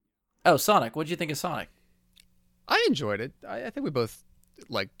Oh, Sonic. What'd you think of Sonic? I enjoyed it. I think we both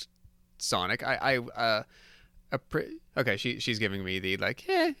liked Sonic. Okay, she's giving me the like,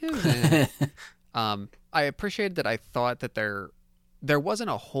 it was, I appreciated that. I thought that there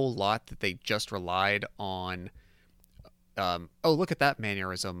wasn't a whole lot that they just relied on. Oh, look at that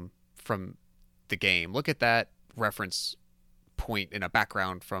mannerism from the game. Look at that reference point in a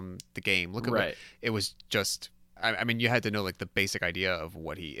background from the game. Look at what Right. it was. Just, I mean, you had to know like the basic idea of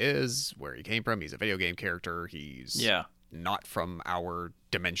what he is, where he came from. He's a video game character. He's Yeah. not from our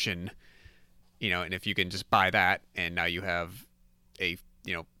dimension, and if you can just buy that, and now you have a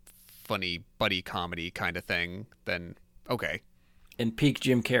funny buddy comedy kind of thing, then okay. And peak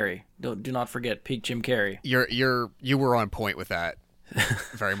Jim Carrey. Do not forget peak Jim Carrey. You were on point with that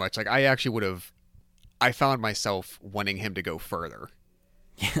very much. Like I actually would have. I found myself wanting him to go further.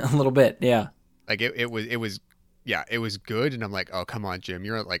 A little bit, yeah. Like it was yeah, it was good, and I'm like, oh come on, Jim,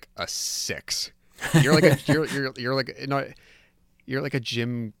 you're at like a 6. You're like a you're like not you're like a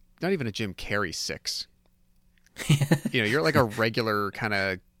Jim, not even a Jim Carrey 6. You're like a regular kind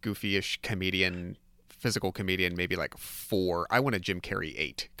of goofy-ish comedian, physical comedian, maybe like 4. I want a Jim Carrey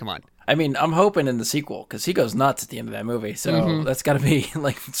 8. Come on. I mean, I'm hoping in the sequel because he goes nuts at the end of that movie. So that's got to be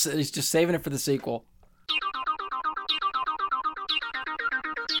like he's just saving it for the sequel.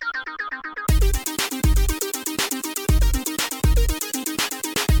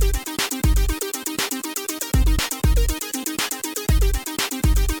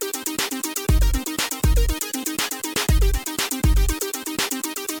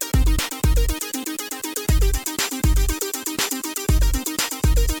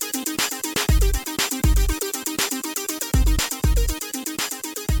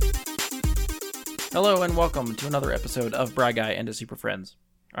 Hello and welcome to another episode of Bry Guy and his Super Friends.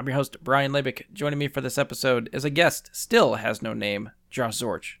 I'm your host, Brian Labick. Joining me for this episode as a guest, still has no name, Josh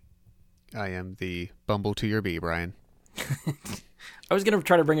Zorch. I am the Bumble to your bee, Brian. I was going to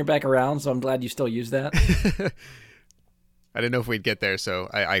try to bring it back around, so I'm glad you still use that. I didn't know if we'd get there, so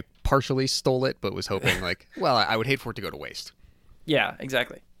I partially stole it, but was hoping like, well, I would hate for it to go to waste. Yeah,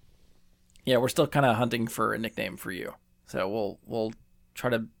 exactly. Yeah, we're still kind of hunting for a nickname for you. So we'll try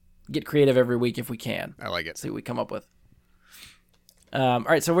to get creative every week if we can. I like it. See what we come up with. All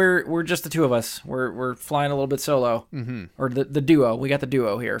right, so we're just the two of us. We're flying a little bit solo, or the duo. We got the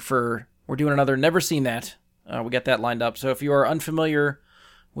duo here we're doing another Never Seen That. We got that lined up. So if you are unfamiliar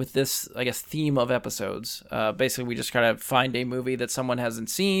with this, I guess, theme of episodes, basically we just kind of find a movie that someone hasn't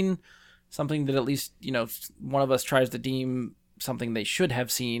seen, something that at least one of us tries to deem something they should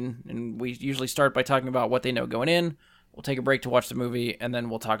have seen, and we usually start by talking about what they know going in. We'll take a break to watch the movie, and then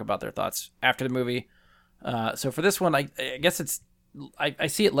we'll talk about their thoughts after the movie. So for this one, I guess I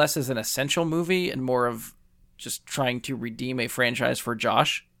see it less as an essential movie and more of just trying to redeem a franchise for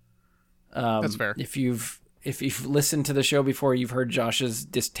Josh. That's fair. If you've listened to the show before, you've heard Josh's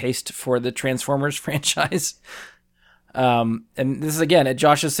distaste for the Transformers franchise. And this is, again, at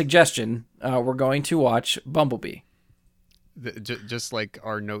Josh's suggestion, we're going to watch Bumblebee. Just like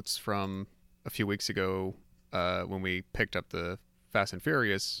our notes from a few weeks ago, when we picked up the Fast and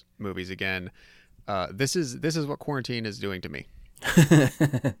Furious movies again, this is what quarantine is doing to me.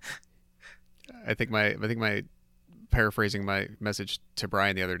 I think my paraphrasing my message to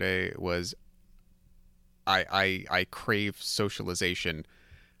Brian the other day was, I crave socialization.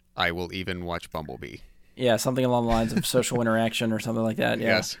 I will even watch Bumblebee. Yeah, something along the lines of social interaction or something like that.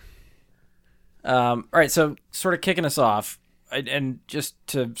 Yeah. Yes. All right, so sort of kicking us off, and just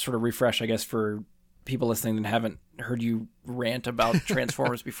to sort of refresh, I guess, for people listening that haven't heard you rant about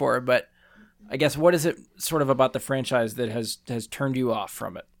Transformers before, but I guess what is it sort of about the franchise that has turned you off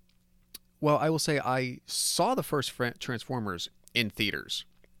from it? Well, I will say I saw the first Transformers in theaters,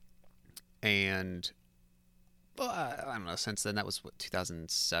 and I don't know, since then, that was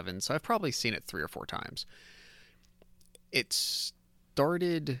 2007, so I've probably seen it 3 or 4 times. It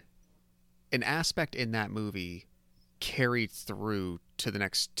started, an aspect in that movie carried through to the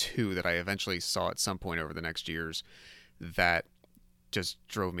next 2 that I eventually saw at some point over the next years that just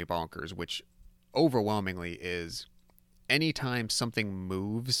drove me bonkers, which overwhelmingly is anytime something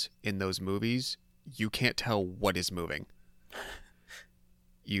moves in those movies, you can't tell what is moving.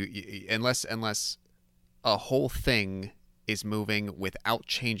 You unless a whole thing is moving without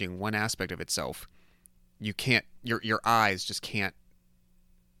changing one aspect of itself, you can't, your eyes just can't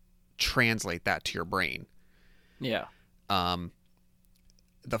translate that to your brain. Yeah.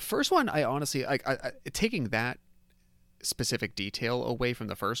 The first one, I honestly, I taking that specific detail away from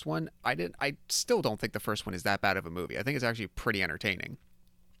the first one, I still don't think the first one is that bad of a movie. I think it's actually pretty entertaining.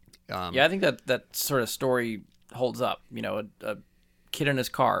 Yeah, I think that sort of story holds up. A kid in his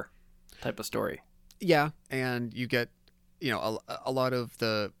car type of story. Yeah, and you get, a lot of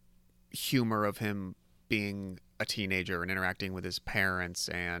the humor of him being a teenager and interacting with his parents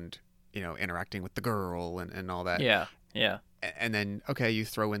and, interacting with the girl and all that. Yeah, yeah. And then, okay, you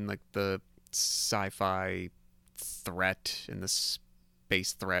throw in like the sci-fi threat and the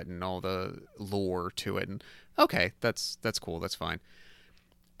space threat and all the lore to it. And okay, that's cool. That's fine.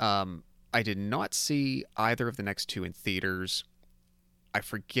 I did not see either of the next two in theaters. I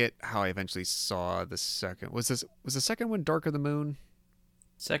forget how I eventually saw the second. Was the second one Dark of the Moon?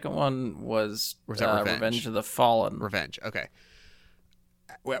 Second one was Revenge? Revenge of the Fallen. Revenge. Okay.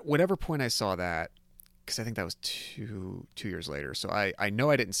 At whatever point I saw that, because I think that was two years later. So I know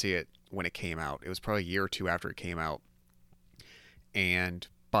I didn't see it when it came out. It was probably a year or two after it came out. And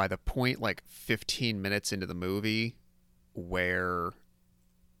by the point, like 15 minutes into the movie, where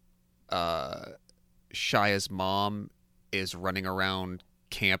Shia's mom is running around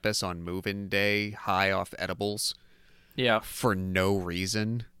campus on move-in day, high off edibles, for no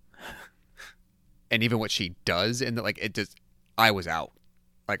reason, and even what she does, and like it just, I was out.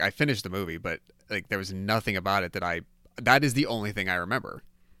 Like I finished the movie, but like there was nothing about it that is the only thing I remember.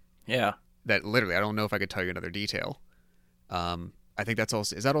 Yeah. That literally, I don't know if I could tell you another detail. I think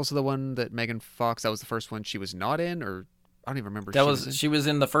is that also the one that Megan Fox, that was the first one she was not in, or I don't even remember. She was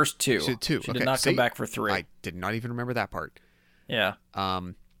in the first two. She did not come back for 3. I did not even remember that part. Yeah.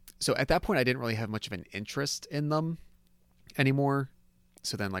 So at that point, I didn't really have much of an interest in them anymore.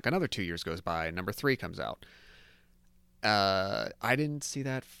 So then like another 2 years goes by and number 3 comes out. I didn't see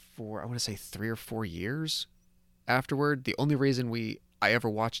that for, I want to say 3 or 4 years afterward. The only reason I ever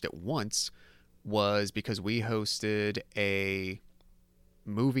watched it once was because we hosted a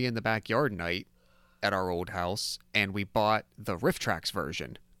movie in the backyard night at our old house, and we bought the Riff Tracks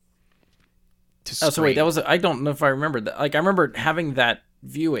version. So wait, I don't know if I remember that. Like I remember having that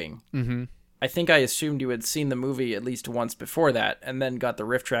viewing. Mm-hmm. I think I assumed you had seen the movie at least once before that, and then got the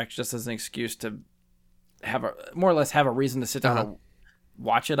Riff Tracks just as an excuse to more or less have a reason to sit down and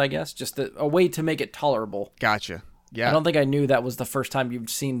watch it. I guess just a way to make it tolerable. Gotcha. Yeah. I don't think I knew that was the first time you'd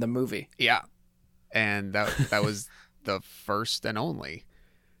seen the movie. Yeah, and that was the first and only.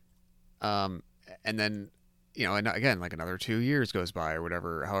 And then, and again, like another 2 years goes by or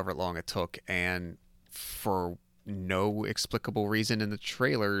whatever, however long it took. And for no explicable reason in the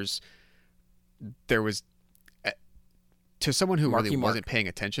trailers, there was, to someone who really wasn't paying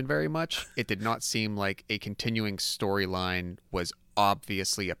attention very much, it did not seem like a continuing storyline was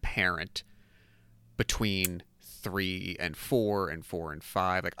obviously apparent between 3 and 4 and 4 and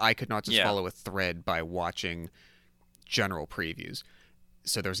 5. Like I could not just follow a thread by watching general previews.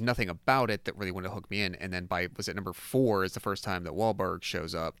 So there's nothing about it that really wanted to hook me in. And then was it number 4 is the first time that Wahlberg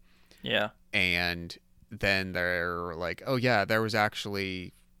shows up. Yeah. And then they're like, oh yeah, there was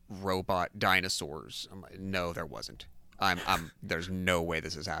actually robot dinosaurs. I'm like, no, there wasn't. There's no way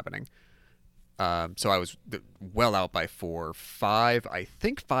this is happening. So I was well out by 4. 5, I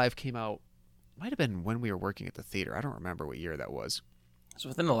think 5 came out, might have been when we were working at the theater. I don't remember what year that was. It's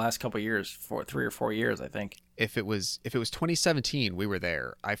within the last couple of years, 3 or 4 years, I think. If it was 2017, we were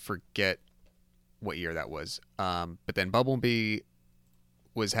there. I forget what year that was. But then Bumblebee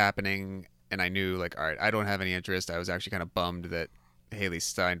was happening, and I knew, like, all right, I don't have any interest. I was actually kind of bummed that Haley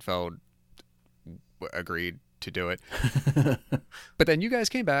Steinfeld agreed to do it. But then you guys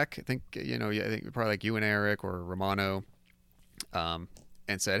came back. I think, I think probably like you and Eric or Romano, and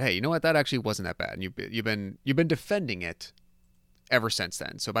said, hey, you know what? That actually wasn't that bad. And you've been defending it ever since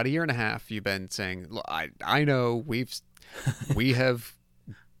then. So about a year and a half, you've been saying, look, I know we have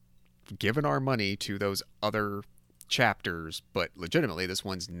given our money to those other chapters, but legitimately this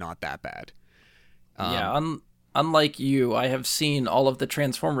one's not that bad. Unlike you, I have seen all of the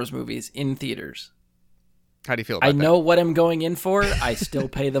Transformers movies in theaters. How do you feel about that? I know what I'm going in for. I still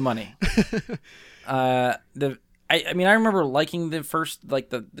pay the money. I remember liking the first, like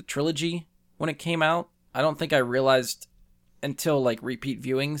the trilogy when it came out. I don't think I realized until like repeat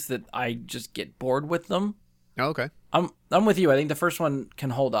viewings that I just get bored with them. Oh, okay. I'm with you. I think the first one can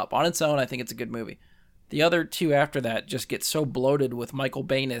hold up on its own. I think it's a good movie. The other two after that just get so bloated with Michael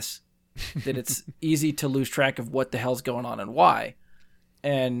Bayness that it's easy to lose track of what the hell's going on and why.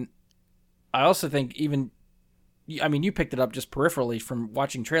 And I also think you picked it up just peripherally from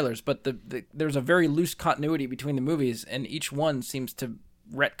watching trailers, but there's a very loose continuity between the movies, and each one seems to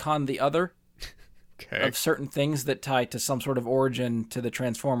retcon the other. Okay. Of certain things that tie to some sort of origin to the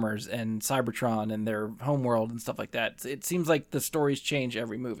Transformers and Cybertron and their homeworld and stuff like that. It seems like the stories change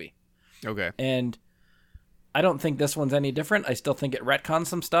every movie. Okay. And I don't think this one's any different. I still think it retcons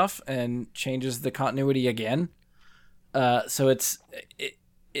some stuff and changes the continuity again. So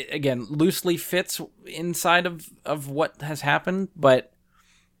again, loosely fits inside of what has happened, but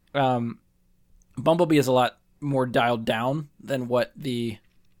Bumblebee is a lot more dialed down than what the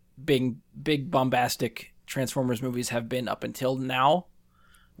big bombastic Transformers movies have been up until now,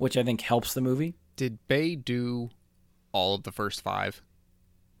 which I think helps the movie. Did Bay do all of the first 5?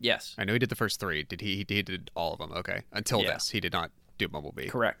 Yes. I know he did the first 3. Did he did all of them? Okay. Until this, he did not do Bumblebee.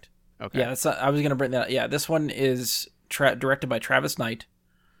 Correct. Okay. Yeah, I was going to bring that up. Yeah, this one is directed by Travis Knight.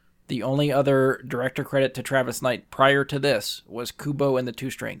 The only other director credit to Travis Knight prior to this was Kubo and the Two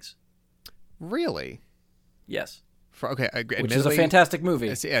Strings. Really? Yes. Which is a fantastic movie.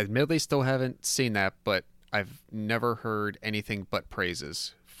 Yeah, admittedly, still haven't seen that, but I've never heard anything but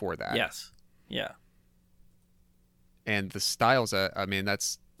praises for that. Yes. Yeah. And the styles, I mean,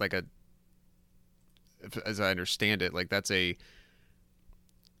 that's like as I understand it, like that's a...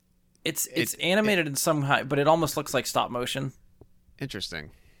 It's animated in some high, but it almost looks like stop motion.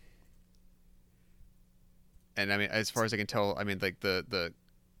 Interesting. And I mean, as far as I can tell, I mean, like the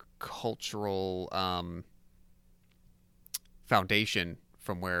cultural foundation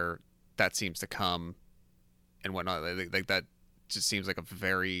from where that seems to come and whatnot, like that just seems like a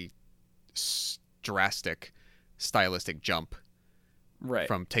very drastic stylistic jump, right?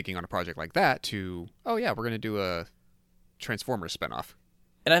 From taking on a project like that to, oh yeah, we're gonna do a Transformers spinoff.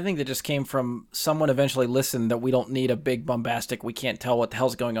 And I think that just came from someone eventually listened that we don't need a big bombastic, we can't tell what the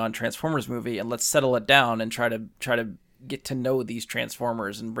hell's going on Transformers movie, and let's settle it down and try to get to know these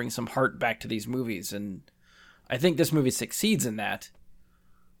Transformers and bring some heart back to these movies. And I think this movie succeeds in that.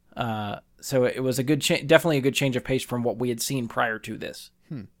 So it was a good definitely a good change of pace from what we had seen prior to this.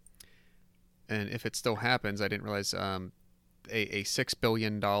 And if it still happens, I didn't realize a $6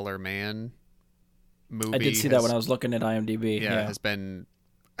 billion man movie. I did see that when I was looking at IMDb. Yeah, has been,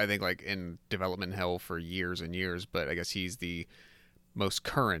 I think, like in development hell for years and years, but I guess he's the most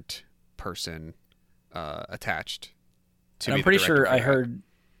current person attached to. And I'm pretty sure I heard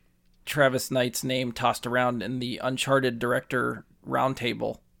Travis Knight's name tossed around in the Uncharted director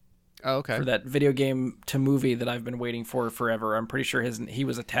roundtable. Oh, okay. For that video game to movie that I've been waiting for forever. I'm pretty sure he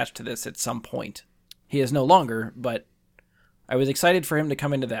was attached to this at some point. He is no longer, but I was excited for him to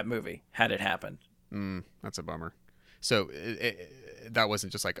come into that movie had it happened. That's a bummer. So that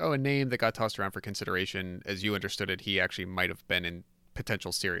wasn't just like, a name that got tossed around for consideration. As you understood it, he actually might have been in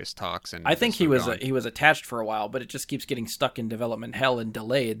potential serious talks. And I think he was attached for a while, but it just keeps getting stuck in development hell and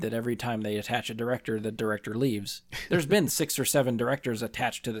delayed. That every time they attach a director, the director leaves. There's been 6 or 7 directors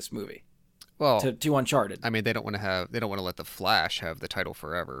attached to this movie. Well, to Uncharted. I mean, they don't want to let the Flash have the title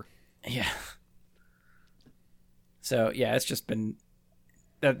forever. Yeah. So yeah, it's just been.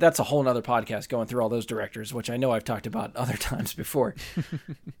 That's a whole nother podcast going through all those directors, which I know I've talked about other times before.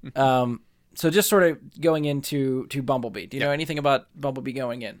 So just sort of going into Bumblebee. Do you know anything about Bumblebee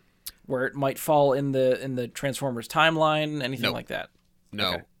going in? Where it might fall in the Transformers timeline, anything like that? No.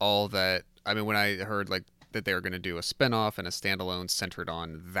 Okay. All that, I mean, when I heard like that they were going to do a spinoff and a standalone centered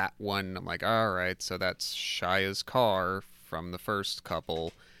on that one, I'm like, all right, so that's Shia's car from the first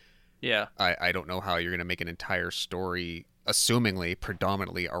couple. Yeah. I don't know how you're going to make an entire story, assumingly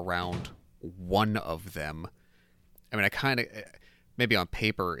predominantly around one of them. I mean, maybe on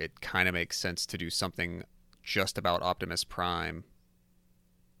paper, it kind of makes sense to do something just about Optimus Prime,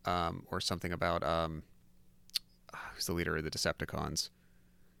 or something about who's the leader of the Decepticons?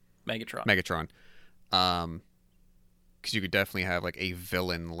 Megatron. Because you could definitely have like a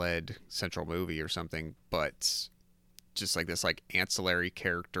villain-led central movie or something, but just like this like ancillary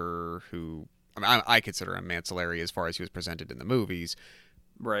character who, I mean, I consider him ancillary as far as he was presented in the movies,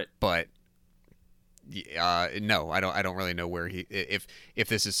 right? But no, I don't really know where if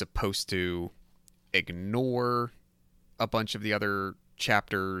this is supposed to ignore a bunch of the other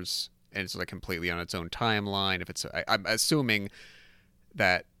chapters and it's like completely on its own timeline. If it's, I'm assuming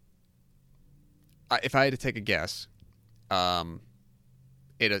that if I had to take a guess,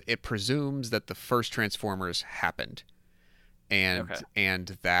 it presumes that the first Transformers happened, and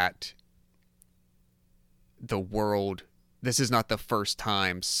that the world. This is not the first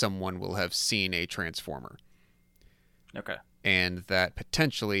time someone will have seen a Transformer. Okay. And that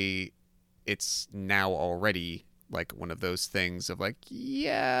potentially it's now already like one of those things of like,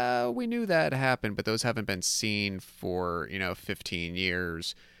 yeah, we knew that happened, but those haven't been seen for, 15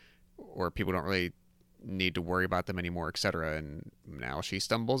 years, or people don't really need to worry about them anymore, etc. And now she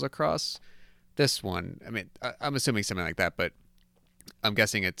stumbles across this one. I mean, I'm assuming something like that, but I'm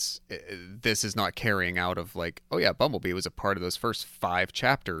guessing this is not carrying out of like, oh yeah, Bumblebee was a part of those first 5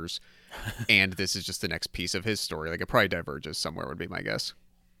 chapters, and this is just the next piece of his story. Like it probably diverges somewhere would be my guess.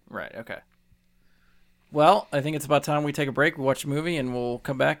 Right. Okay. Well, I think it's about time we take a break. We watch a movie, and we'll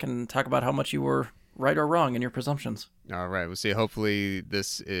come back and talk about how much you were right or wrong in your presumptions. All right, we'll see. Hopefully,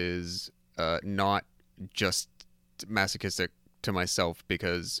 this is not just masochistic to myself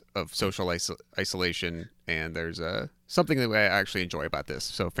because of social isolation, and there's something that I actually enjoy about this.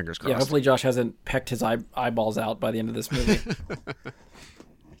 So fingers crossed. Yeah, hopefully Josh hasn't pecked his eyeballs out by the end of this movie.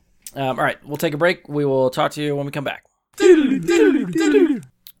 All right, we'll take a break. We will talk to you when we come back.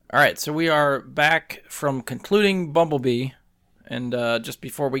 All right, so we are back from concluding Bumblebee, and just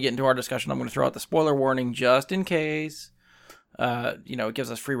before we get into our discussion, I'm going to throw out the spoiler warning just in case. It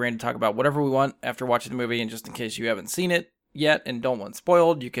gives us free reign to talk about whatever we want after watching the movie, and just in case you haven't seen it yet and don't want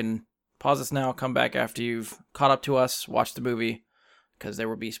spoiled, you can pause this now, come back after you've caught up to us, watch the movie, because there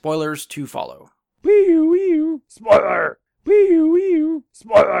will be spoilers to follow. Wee-oo, spoiler! Wee-oo,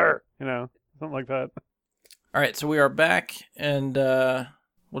 spoiler! Something like that. All right, so we are back, and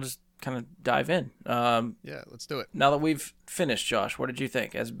we'll just kind of dive in. Yeah, let's do it. Now that we've finished, Josh, what did you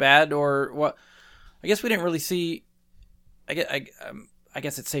think? As bad or what? I guess we didn't really see. I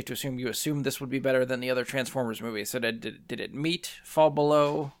guess it's safe to assume you assumed this would be better than the other Transformers movies. So did it meet, fall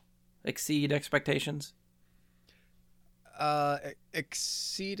below, exceed expectations?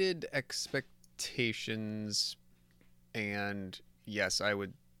 Exceeded expectations, and yes, I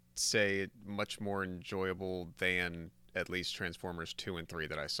would say much more enjoyable than at least Transformers 2 and 3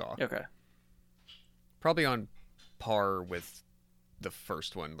 that I saw. Okay. Probably on par with the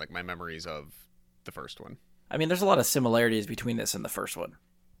first one, like my memories of the first one. I mean, there's a lot of similarities between this and the first one.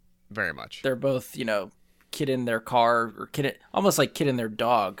 Very much. They're both, kid in their car or almost like kid in their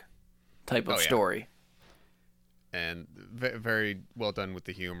dog type of story. And very well done with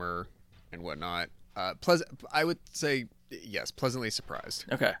the humor and whatnot. I would say, yes, pleasantly surprised.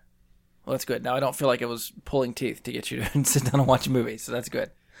 Okay. Well, that's good. Now I don't feel like it was pulling teeth to get you to sit down and watch a movie, so that's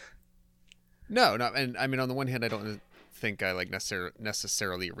good. No, and I mean, on the one hand, I don't think I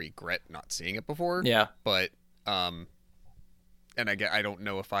necessarily regret not seeing it before. Yeah. But and I don't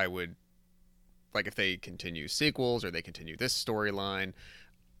know if I would, like, if they continue sequels or they continue this storyline,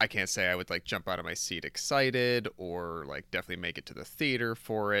 I can't say I would like jump out of my seat excited or like definitely make it to the theater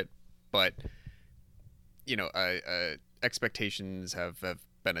for it. But expectations have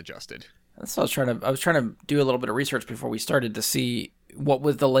been adjusted. That's what I was trying to do a little bit of research before we started to see what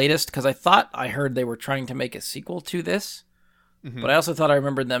was the latest, because I thought I heard they were trying to make a sequel to this, but I also thought I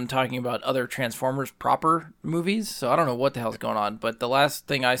remembered them talking about other Transformers proper movies, so I don't know what the hell's going on, but the last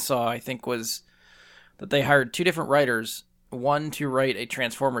thing I saw, I think, was that they hired two different writers, one to write a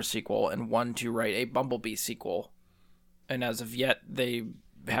Transformers sequel and one to write a Bumblebee sequel, and as of yet, they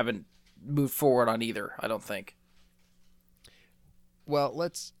haven't moved forward on either, I don't think. Well,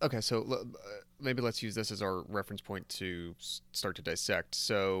 maybe let's use this as our reference point to start to dissect.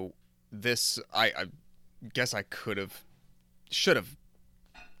 So this, I guess I should have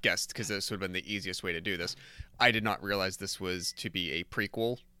guessed, because this would have been the easiest way to do this. I did not realize this was to be a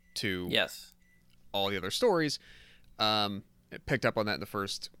prequel to all the other stories. It picked up on that in the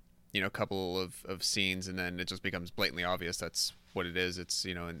first, couple of scenes, and then it just becomes blatantly obvious that's what it is. It's,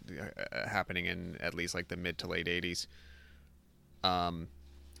 happening in at least like the mid to late 80s.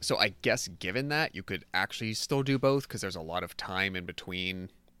 So I guess given that, you could actually still do both, because there's a lot of time in between.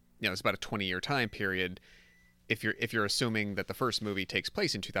 It's about a 20-year time period. If you're assuming that the first movie takes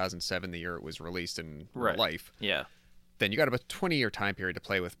place in 2007, the year it was released in real life, then you got about a 20-year time period to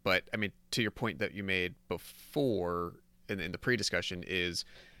play with. But I mean, to your point that you made before in the pre-discussion, is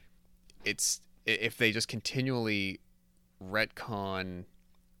it's if they just continually retcon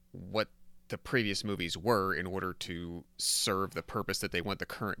what the previous movies were in order to serve the purpose that they want the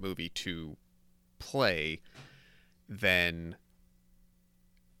current movie to play, then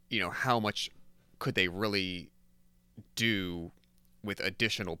how much could they really do with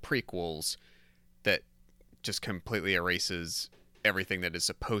additional prequels that just completely erases everything that is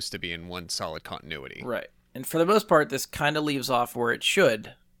supposed to be in one solid continuity. Right. And for the most part, this kind of leaves off where it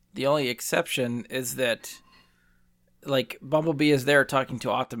should. The only exception is that, like, Bumblebee is there talking to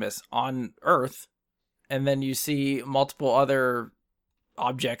Optimus on Earth, and then you see multiple other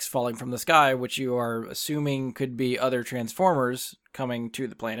objects falling from the sky, which you are assuming could be other Transformers coming to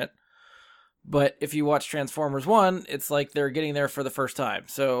the planet. But if you watch Transformers 1, it's like they're getting there for the first time.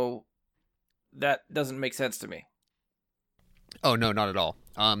 So that doesn't make sense to me. Oh, no, not at all.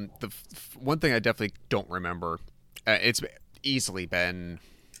 The one thing I definitely don't remember, it's easily been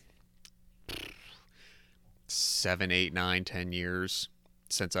 7, 8, 9, 10 years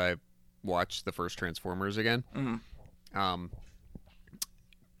since I watched the first Transformers again. Mm-hmm.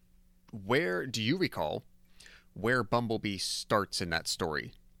 Where do you recall where Bumblebee starts in that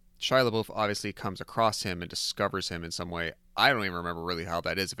story? Shia LaBeouf obviously comes across him and discovers him in some way. I don't even remember really how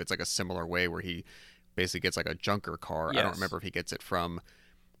that is. If it's like a similar way where he basically gets like a junker car. Yes. I don't remember if he gets it from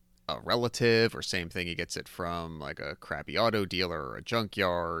a relative or same thing. He gets it from like a crappy auto dealer or a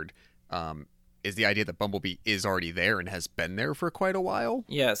junkyard. Is the idea that Bumblebee is already there and has been there for quite a while?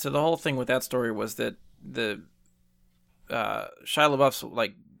 Yeah, so the whole thing with that story was that the Shia LaBeouf's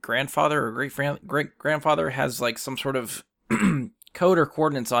like grandfather or great grandfather has like some sort of code or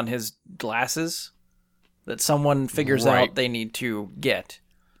coordinates on his glasses that someone figures out they need to get.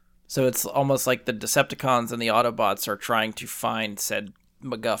 So it's almost like the Decepticons and the Autobots are trying to find said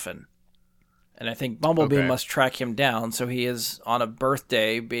MacGuffin. And I think Bumblebee must track him down, so he is on a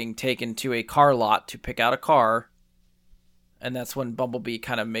birthday being taken to a car lot to pick out a car, and that's when Bumblebee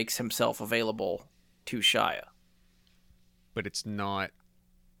kind of makes himself available to Shia. But it's not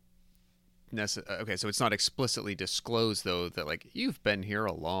okay, so it's not explicitly disclosed though that like you've been here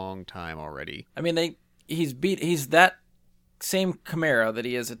a long time already. I mean, he's that same Camaro that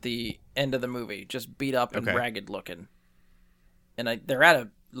he is at the end of the movie, just beat up and ragged looking. And they're at a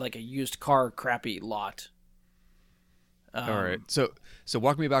used car crappy lot. All right. So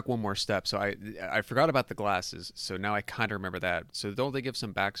walk me back one more step. So I forgot about the glasses. So now I kind of remember that. So don't they give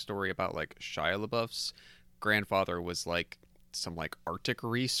some backstory about like Shia LaBeouf's grandfather was like some like Arctic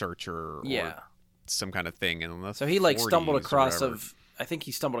researcher or some kind of thing in the so he like stumbled across I think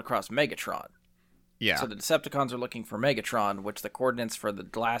he stumbled across Megatron. Yeah. So the Decepticons are looking for Megatron, which the coordinates for the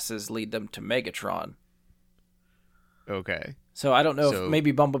glasses lead them to Megatron. Okay. So I don't know if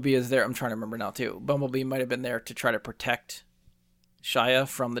maybe Bumblebee is there. I'm trying to remember now too. Bumblebee might have been there to try to protect Shia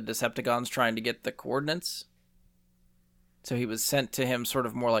from the Decepticons trying to get the coordinates. So he was sent to him sort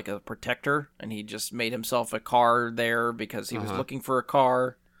of more like a protector, and he just made himself a car there because he was looking for a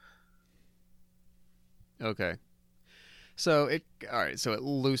car. Okay. So it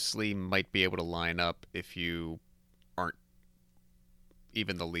loosely might be able to line up if you aren't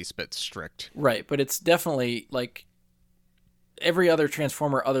even the least bit strict. Right, but it's definitely like every other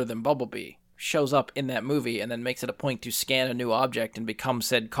Transformer other than Bumblebee shows up in that movie and then makes it a point to scan a new object and become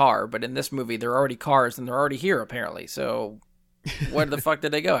said car. But in this movie, they're already cars and they're already here, apparently. So where the fuck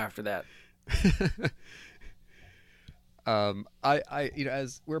did they go after that?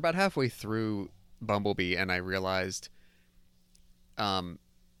 As we're about halfway through Bumblebee and I realized, I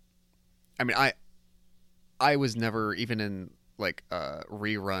was never even in like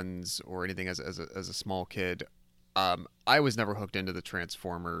reruns or anything as a small kid. I was never hooked into the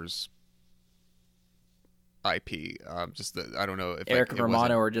Transformers IP. I don't know if Eric and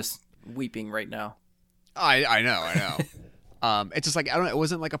Romano are just weeping right now. I know. It's just like I don't know. It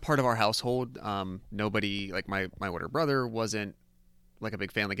wasn't like a part of our household. Nobody like my older brother wasn't like a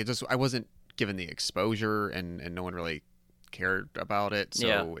big fan. Like I wasn't given the exposure, and no one really cared about it.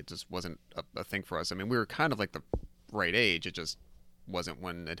 So it just wasn't a thing for us. I mean, we were kind of like the right age. It just wasn't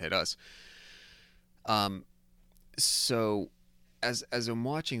when it hit us. So as I'm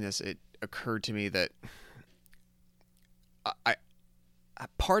watching this, it occurred to me that I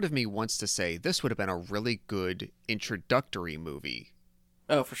part of me wants to say this would have been a really good introductory movie.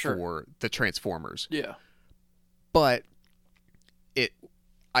 Oh, for sure. For the Transformers. Yeah. But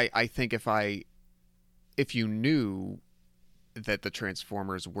I think if you knew that the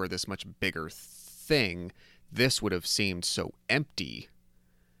Transformers were this much bigger thing, this would have seemed so empty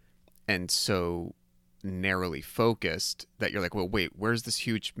and so narrowly focused that you're like, well, wait, where's this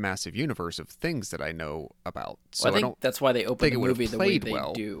huge, massive universe of things that I know about? So I think that's why they opened the movie the way they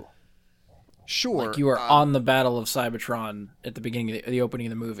do. Sure. Like you are on the Battle of Cybertron at the beginning of the opening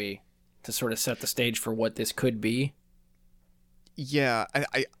of the movie to sort of set the stage for what this could be. Yeah,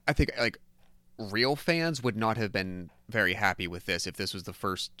 I think like real fans would not have been very happy with this if this was the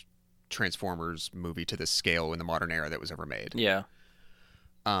first Transformers movie to this scale in the modern era that was ever made. Yeah.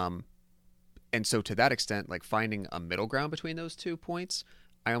 And so to that extent, like finding a middle ground between those 2 points,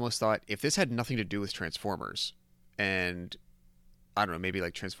 I almost thought if this had nothing to do with Transformers, and I don't know, maybe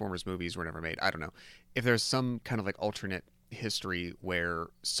like Transformers movies were never made, I don't know. If there's some kind of like alternate history where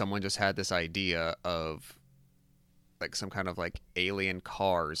someone just had this idea of like some kind of like alien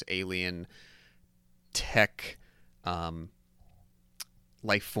cars, alien tech,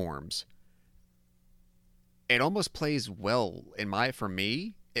 life forms, it almost plays well for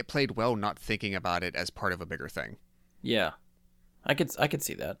me. It played well not thinking about it as part of a bigger thing. Yeah. I could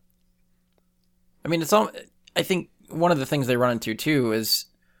see that. I mean, I think one of the things they run into too is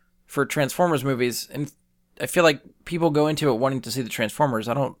for Transformers movies, and I feel like people go into it wanting to see the Transformers.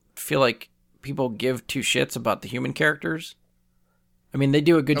 I don't feel like people give two shits about the human characters. I mean, they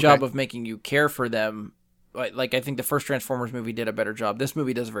do a good job of making you care for them like, I think the first Transformers movie did a better job. This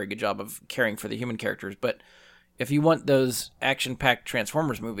movie does a very good job of caring for the human characters, but if you want those action-packed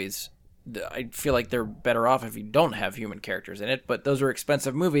Transformers movies, I feel like they're better off if you don't have human characters in it, but those are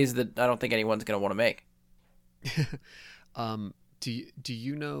expensive movies that I don't think anyone's going to want to make. Do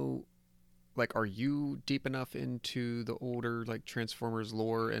you know, like, are you deep enough into the older, like, Transformers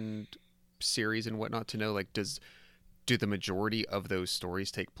lore and series and whatnot to know, like, do the majority of those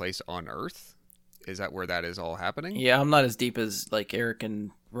stories take place on Earth? Is that where that is all happening? Yeah, I'm not as deep as like Eric and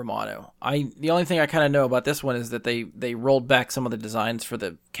Romano. The only thing I kind of know about this one is that they rolled back some of the designs for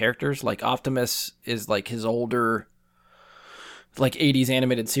the characters. Like Optimus is like his older, like 80s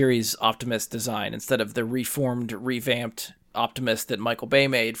animated series Optimus design instead of the reformed, revamped Optimus that Michael Bay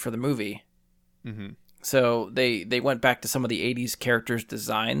made for the movie. Mm-hmm. So they went back to some of the 80s characters'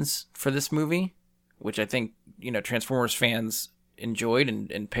 designs for this movie, which I think, Transformers fans enjoyed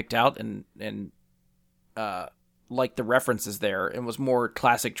and picked out and liked the references there, and was more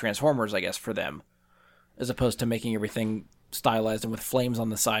classic Transformers, I guess, for them, as opposed to making everything stylized and with flames on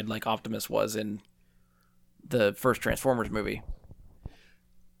the side like Optimus was in the first Transformers movie.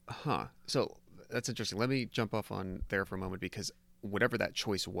 Huh. So that's interesting. Let me jump off on there for a moment, because whatever that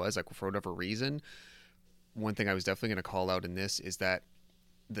choice was, like, for whatever reason, one thing I was definitely going to call out in this is that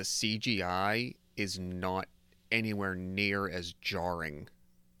the CGI is not anywhere near as jarring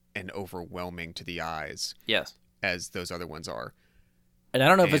and overwhelming to the eyes Yes. as those other ones are. And I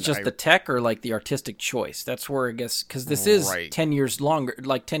don't know if it's just the tech or like the artistic choice. That's where I guess, because this is Right. 10 years longer,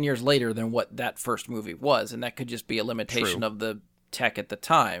 like 10 years later than what that first movie was. And that could just be a limitation True. of the tech at the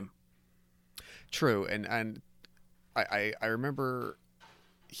time. True. And I remember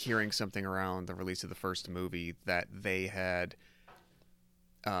hearing something around the release of the first movie that they had,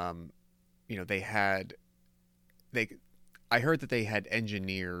 I heard that they had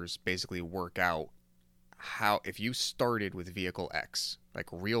engineers basically work out how, if you started with vehicle X, like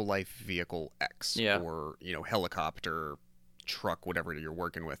real life vehicle X, Yeah. or, helicopter, truck, whatever you're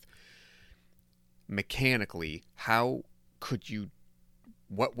working with, mechanically,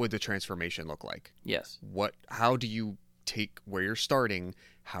 what would the transformation look like? Yes. How do you take where you're starting?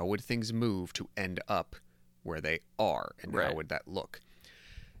 How would things move to end up where they are, and Right. how would that look?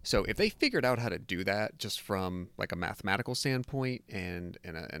 So if they figured out how to do that just from like a mathematical standpoint and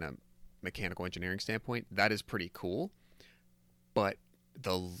a mechanical engineering standpoint, that is pretty cool. But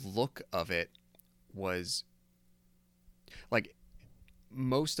the look of it was like,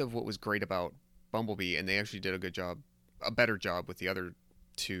 most of what was great about Bumblebee, and they actually did a better job with the other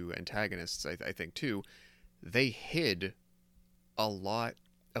two antagonists, I think too, they hid a lot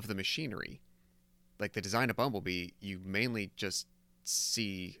of the machinery. Like the design of Bumblebee, you mainly just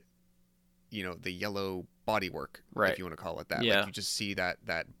see, the yellow bodywork, Right. if you want to call it that. Yeah. Like you just see that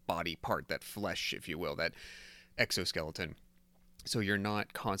body part, that flesh, if you will, that exoskeleton. So you're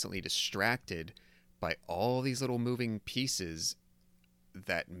not constantly distracted by all these little moving pieces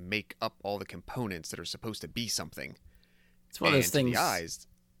that make up all the components that are supposed to be something. It's one of those And things. to the eyes,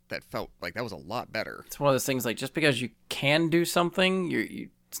 that felt like that was a lot better. It's one of those things like, just because you can do something,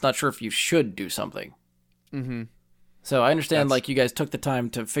 it's not sure if you should do something. Mm-hmm. So I understand, That's- like, you guys took the time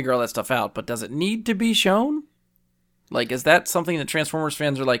to figure all that stuff out, but does it need to be shown? Like, is that something that Transformers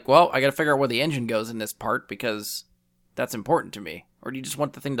fans are like, well, I gotta figure out where the engine goes in this part because that's important to me? Or do you just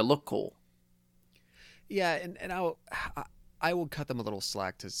want the thing to look cool? Yeah, and I will cut them a little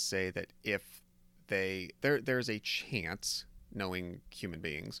slack to say that if there's a chance, knowing human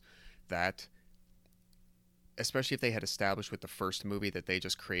beings, that especially if they had established with the first movie that they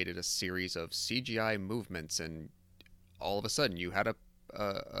just created a series of CGI movements, and all of a sudden you had a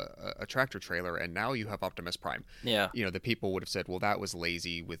tractor trailer, and now you have Optimus Prime. Yeah. The people would have said, well, that was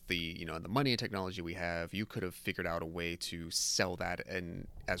lazy with the the money and technology we have. You could have figured out a way to sell that and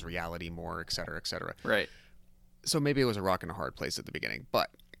as reality more, et cetera, et cetera. Right. So maybe it was a rock and a hard place at the beginning, but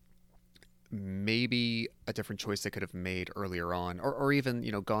maybe a different choice they could have made earlier on, or even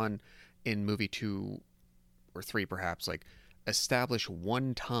gone in movie 2 or 3 perhaps, like establish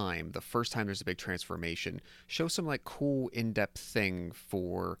one time, the first time there's a big transformation, show some like cool in-depth thing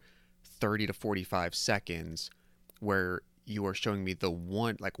for 30 to 45 seconds where you are showing me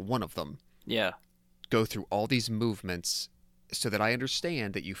one of them Yeah. go through all these movements so that I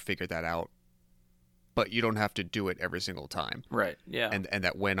understand that you figured that out, but you don't have to do it every single time. Right. Yeah. And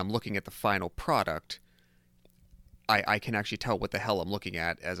that when I'm looking at the final product, I can actually tell what the hell I'm looking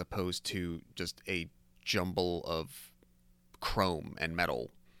at, as opposed to just a jumble of chrome and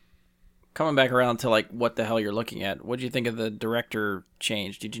metal. Coming back around to like what the hell you're looking at, what do you think of the director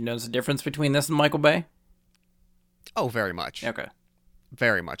change? Did you notice a difference between this and Michael Bay? Oh, very much. Okay.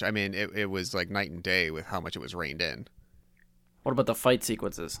 very much. I mean, it was like night and day with how much it was reined in. What about the fight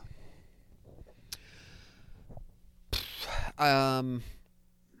sequences? At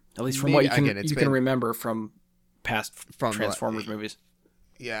least from what you can remember from past Transformers movies.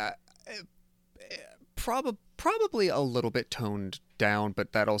 Yeah, probably a little bit toned down,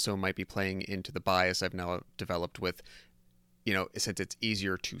 but that also might be playing into the bias I've now developed with, since it's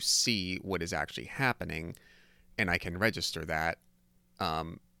easier to see what is actually happening, and I can register that.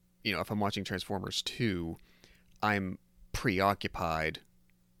 If I'm watching Transformers 2, I'm preoccupied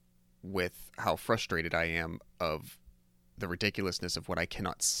with how frustrated I am of the ridiculousness of what I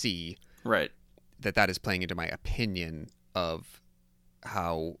cannot see. Right. That is playing into my opinion of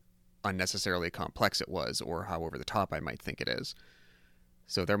how unnecessarily complex it was, or how over the top I might think it is.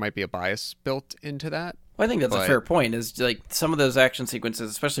 So there might be a bias built into that. Well, I think that's a fair point, is like some of those action sequences,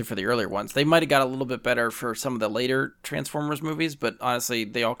 especially for the earlier ones, they might have got a little bit better for some of the later Transformers movies, but honestly,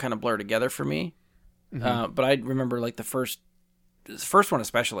 they all kind of blur together for me. Mm-hmm. But I remember like the first one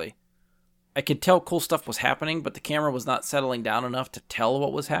especially, I could tell cool stuff was happening, but the camera was not settling down enough to tell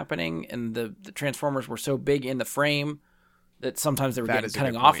what was happening, and the Transformers were so big in the frame that sometimes they were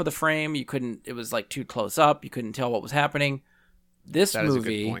cutting off of the frame. You couldn't. It was like too close up. You couldn't tell what was happening. This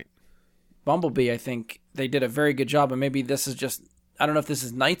movie, Bumblebee, I think they did a very good job, and maybe this is just, I don't know if this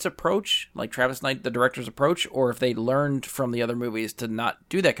is Knight's approach, like Travis Knight, the director's approach, or if they learned from the other movies to not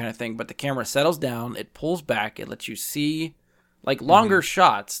do that kind of thing. But the camera settles down, it pulls back, it lets you see like longer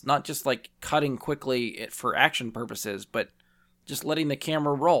shots, not just like cutting quickly for action purposes, but just letting the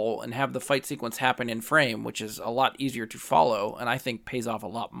camera roll and have the fight sequence happen in frame, which is a lot easier to follow, and I think pays off a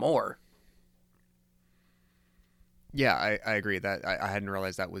lot more. Yeah, I agree. That I hadn't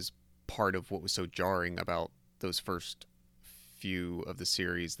realized that was part of what was so jarring about those first few of the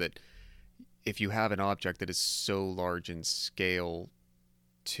series, that if you have an object that is so large in scale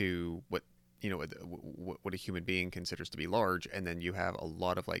to what a human being considers to be large, and then you have a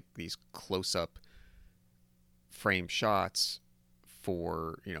lot of like these close-up frame shots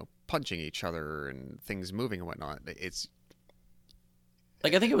for punching each other and things moving and whatnot. It's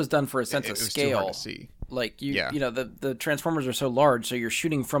like, I think it was done for a sense of scale. Too hard to see. Like the Transformers are so large, so you're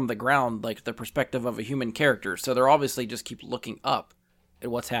shooting from the ground, like the perspective of a human character. So they're obviously just keep looking up at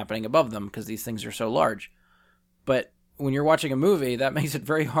what's happening above them because these things are so large. But when you're watching a movie, that makes it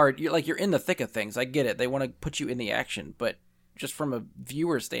very hard. You're in the thick of things. I get it. They want to put you in the action, but just from a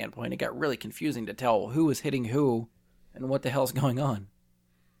viewer standpoint, it got really confusing to tell who is hitting who and what the hell's going on.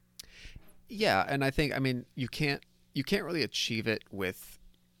 Yeah, and I think, you can't really achieve it with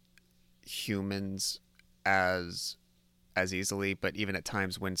humans as easily, but even at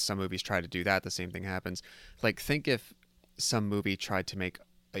times when some movies try to do that, the same thing happens. Like, think if some movie tried to make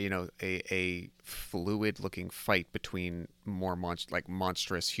a fluid looking fight between more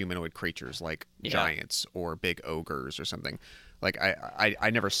monstrous humanoid creatures like giants or big ogres or something. Like, I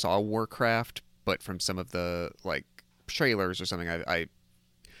never saw Warcraft, but from some of the like trailers or something, I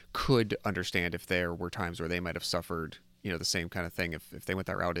could understand if there were times where they might have suffered the same kind of thing if they went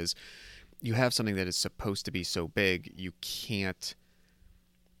that route. Is you have something that is supposed to be so big, you can't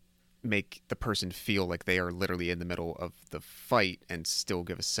make the person feel like they are literally in the middle of the fight and still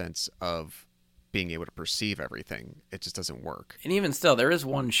give a sense of being able to perceive everything. It just doesn't work. And even still, there is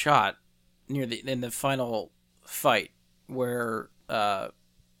one shot in the final fight where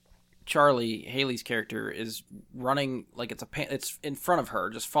Charlie, Haley's character, is running like it's in front of her,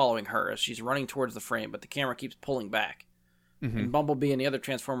 just following her as she's running towards the frame, but the camera keeps pulling back. Mm-hmm. And Bumblebee and the other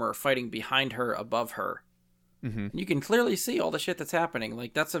Transformer are fighting behind her, above her. Mm-hmm. You can clearly see all the shit that's happening.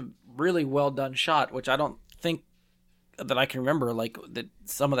 Like, that's a really well done shot, which I don't think that I can remember, like, that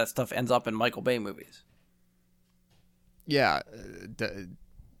some of that stuff ends up in Michael Bay movies. Yeah,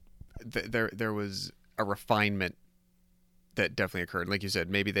 there was a refinement that definitely occurred. Like you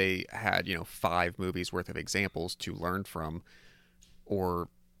said, maybe they had 5 movies worth of examples to learn from, or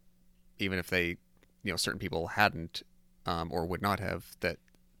even if they certain people hadn't or would not have, that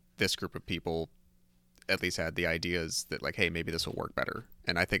this group of people at least had the ideas that, like, hey, maybe this will work better.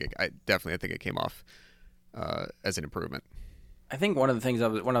 And I think I think it came off as an improvement. I think one of the things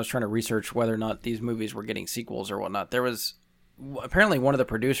when I was trying to research whether or not these movies were getting sequels or whatnot, there was apparently one of the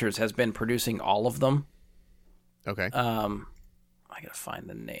producers has been producing all of them. Okay. I gotta find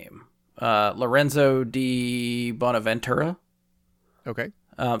the name. Lorenzo di Bonaventura. Okay.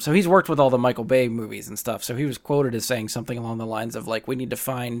 So he's worked with all the Michael Bay movies and stuff. So he was quoted as saying something along the lines of, like, we need to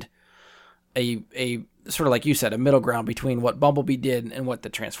find a sort of, like you said, a middle ground between what Bumblebee did and what the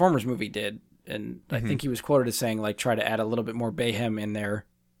Transformers movie did. And I think he was quoted as saying, like, try to add a little bit more Bayhem in there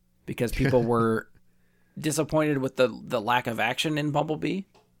because people were disappointed with the lack of action in Bumblebee.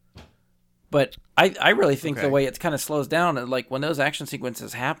 But I really think the Okay. way it kind of slows down, and like when those action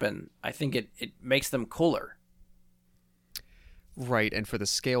sequences happen, I think it makes them cooler. Right, and for the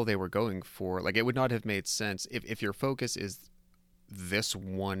scale they were going for, like it would not have made sense if your focus is this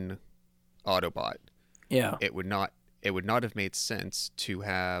one Autobot. Yeah. It would not have made sense to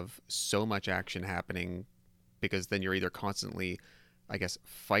have so much action happening, because then you're either constantly, I guess,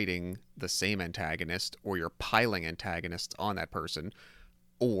 fighting the same antagonist, or you're piling antagonists on that person,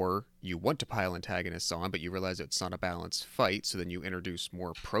 or you want to pile antagonists on, but you realize it's not a balanced fight, so then you introduce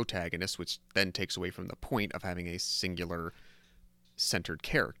more protagonists, which then takes away from the point of having a singular centered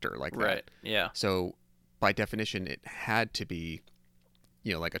character like that. Right. Yeah. So by definition, it had to be,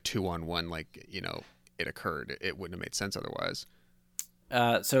 like a 2-on-1, like, it occurred. It wouldn't have made sense otherwise.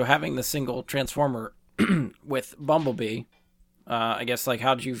 So having the single Transformer with Bumblebee, I guess, like,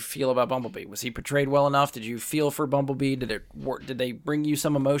 how did you feel about Bumblebee? Was he portrayed well enough? Did you feel for Bumblebee? Did they bring you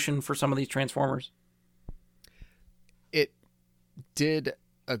some emotion for some of these Transformers? It did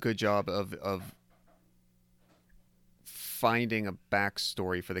a good job of finding a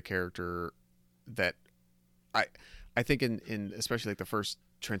backstory for the character that I think in especially like the first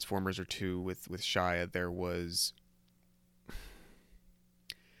Transformers or two with Shia, there was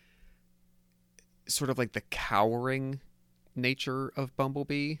sort of like the cowering nature of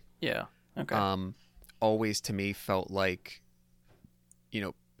Bumblebee. Yeah. Okay. Always to me felt like,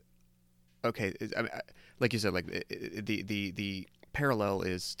 okay, I mean, like you said, like the parallel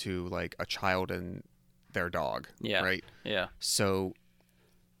is to like a child and their dog. Yeah. Right. Yeah. So,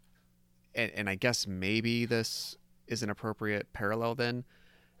 and I guess maybe this is an appropriate parallel then.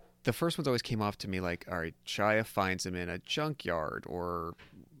 The first ones always came off to me like, all right, Shia finds him in a junkyard or,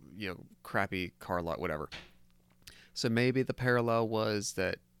 crappy car lot, whatever. So maybe the parallel was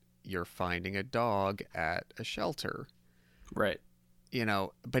that you're finding a dog at a shelter. Right.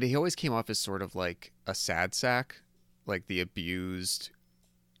 But he always came off as sort of like a sad sack, like the abused,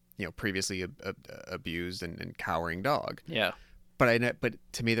 previously abused and cowering dog. Yeah. But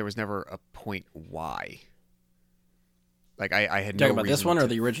to me, there was never a point why. Like I had Talking no about this reason one or to-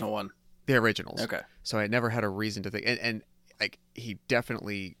 the original one? the originals. Okay. So I never had a reason to think, and like he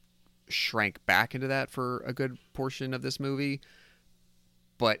definitely shrank back into that for a good portion of this movie.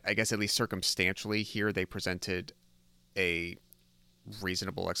 But I guess at least circumstantially here, they presented a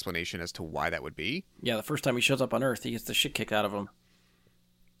reasonable explanation as to why that would be. Yeah, the first time he shows up on Earth, he gets the shit kicked out of him.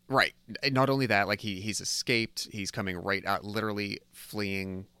 Right. And not only that, like he's escaped, he's coming right out, literally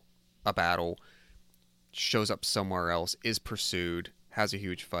fleeing a battle, shows up somewhere else, is pursued, has a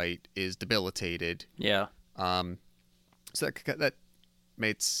huge fight, is debilitated. Yeah. So that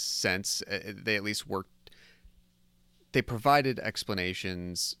made sense. They at least worked. They provided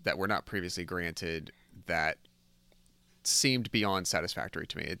explanations that were not previously granted that seemed beyond satisfactory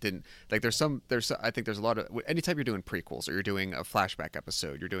to me. It didn't, like I think there's a lot of, anytime you're doing prequels or you're doing a flashback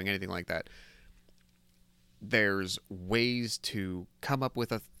episode, you're doing anything like that, there's ways to come up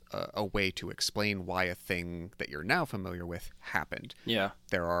with a way to explain why a thing that you're now familiar with happened. Yeah.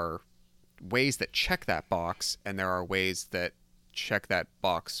 There are ways that check that box, and there are ways that check that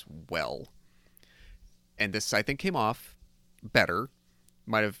box well. And this, I think, came off better.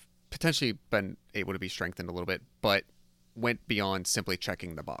 Might have potentially been able to be strengthened a little bit, but went beyond simply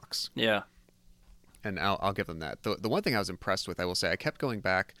checking the box. Yeah. And I'll give them that. The one thing I was impressed with, I will say, I kept going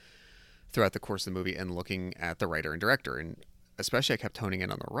back throughout the course of the movie and looking at the writer and director. And especially I kept honing in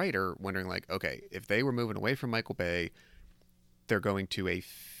on the writer, wondering like, okay, if they were moving away from Michael Bay, they're going to a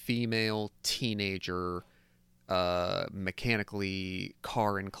female teenager, mechanically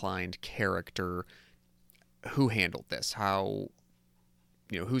car-inclined character. Who handled this? How,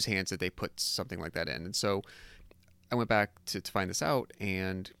 whose hands did they put something like that in? And so I went back to find this out,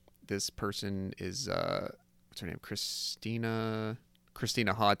 and this person is, what's her name? Christina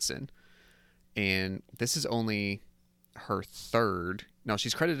Hodson. And this is only her third. No,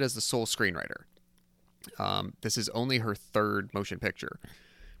 she's credited as the sole screenwriter. This is only her third motion picture.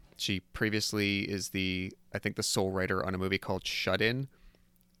 She previously is I think the sole writer on a movie called Shut In,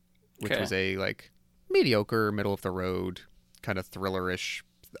 which was a like mediocre, middle of the road kind of thriller-ish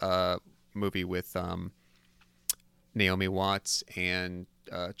movie with Naomi Watts and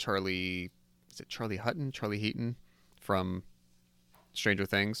Charlie Heaton from Stranger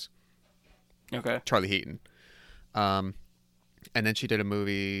Things. Okay. Charlie Heaton. And then she wrote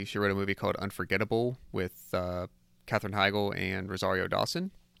a movie called Unforgettable with Katherine Heigl and Rosario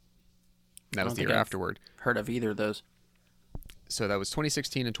Dawson. And that was the year afterward. Heard of either of those? So that was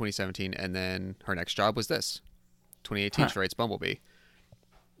 2016 and 2017, and then her next job was this. 2018, she writes Bumblebee.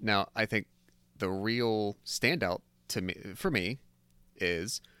 Now, I think the real standout for me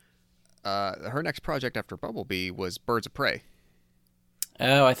is her next project after Bumblebee was Birds of Prey.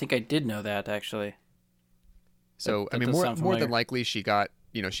 Oh, I think I did know that, actually. So, That I mean, does sound more than familiar. likely she got,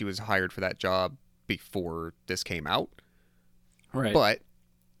 she was hired for that job before this came out. Right. But,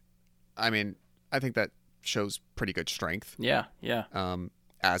 I mean, I think that shows pretty good strength. Yeah, yeah.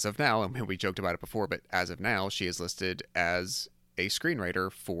 As of now, I mean, we joked about it before, but as of now, she is listed as a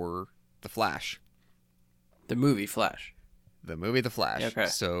screenwriter for The Flash. The movie Flash. The movie The Flash. Okay.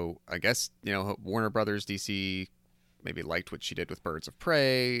 So, I guess, Warner Brothers, DC maybe liked what she did with Birds of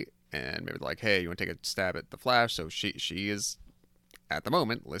Prey, and maybe like, hey, you want to take a stab at The Flash? So she is, at the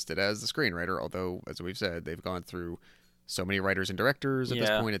moment, listed as the screenwriter, although, as we've said, they've gone through so many writers and directors at this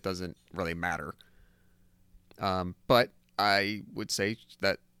point, it doesn't really matter. But I would say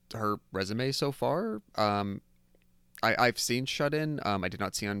that her resume so far, I've seen Shut In. I did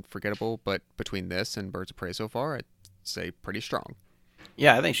not see Unforgettable, but between this and Birds of Prey so far, I'd say pretty strong.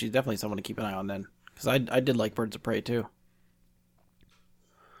 Yeah, I think she's definitely someone to keep an eye on then. Because I did like Birds of Prey, too.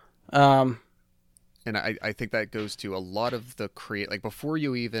 And I think that goes to a lot of the like before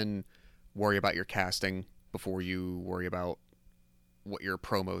you even worry about your casting, before you worry about what your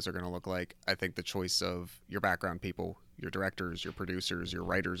promos are going to look like, I think the choice of your background people, your directors, your producers, your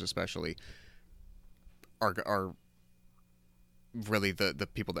writers especially, are really the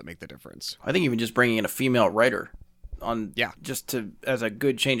people that make the difference. I think even just bringing in a female writer Yeah. just as a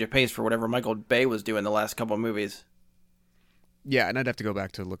good change of pace for whatever Michael Bay was doing the last couple of movies. Yeah, and I'd have to go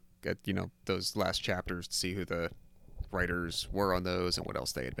back to look at, those last chapters to see who the writers were on those and what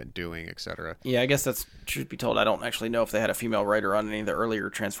else they had been doing, etc. Yeah, I guess that's, truth be told, I don't actually know if they had a female writer on any of the earlier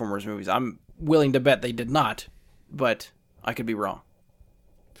Transformers movies. I'm willing to bet they did not, but I could be wrong.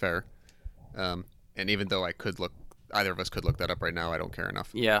 Fair. And even though either of us could look that up right now, I don't care enough.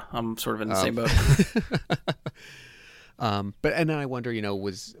 Yeah, I'm sort of in the same boat. But and then I wonder,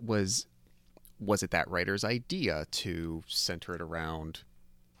 was it that writer's idea to center it around,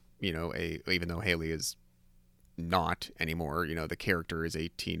 even though Haley is not anymore, the character is a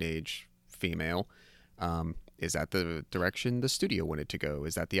teenage female. Is that the direction the studio wanted to go?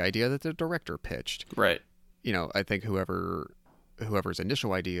 Is that the idea that the director pitched? Right. I think whoever's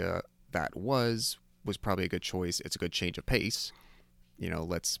initial idea that was probably a good choice. It's a good change of pace.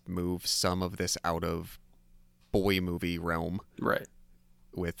 Let's move some of this out of boy movie realm. Right.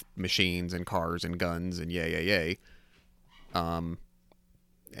 With machines and cars and guns and yay. And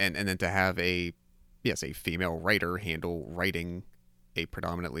then to have a female writer handle writing a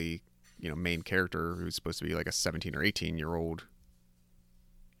predominantly, main character who's supposed to be like a 17 or 18-year-old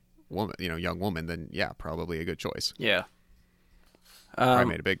woman, young woman, then yeah, probably a good choice. Yeah. Probably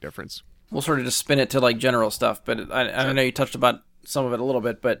made a big difference. We'll sort of just spin it to like general stuff, but I know you touched about some of it a little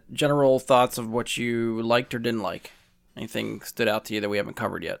bit, but general thoughts of what you liked or didn't like. Anything stood out to you that we haven't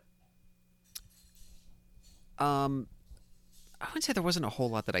covered yet? I wouldn't say there wasn't a whole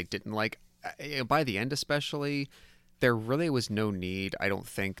lot that I didn't like. By the end especially, there really was no need, I don't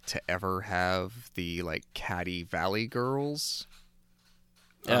think, to ever have the like catty Valley Girls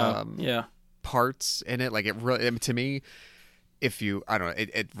yeah. parts in it. Like it really, to me, I don't know,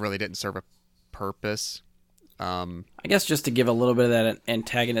 it really didn't serve a purpose. I guess just to give a little bit of that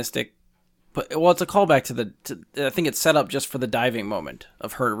antagonistic, but it's a callback to I think it's set up just for the diving moment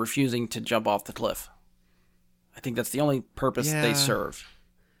of her refusing to jump off the cliff. I think that's the only purpose they serve.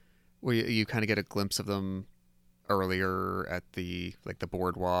 Well, you kind of get a glimpse of them earlier at the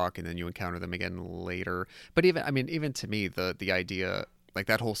boardwalk, and then you encounter them again later. But even to me, the idea, like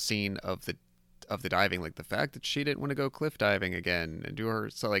that whole scene of the diving, like the fact that she didn't want to go cliff diving again and do her,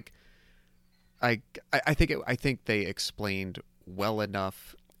 so like I think they explained well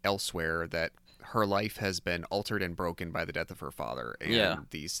enough elsewhere that her life has been altered and broken by the death of her father, and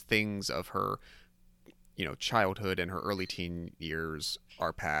these things of her childhood and her early teen years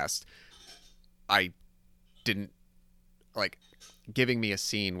are past. I didn't like giving me a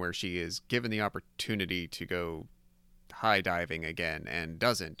scene where she is given the opportunity to go high diving again and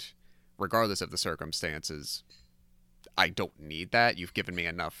doesn't, regardless of the circumstances. I don't need that. You've given me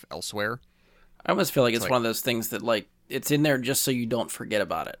enough elsewhere. I almost feel like it's one of those things that like it's in there just so you don't forget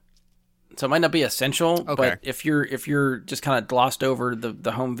about it. So it might not be essential, but if you're just kind of glossed over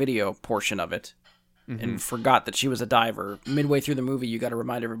the home video portion of it, and forgot that she was a diver, midway through the movie you got to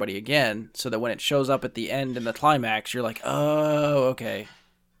remind everybody again, so that when it shows up at the end in the climax, you're like, oh, okay.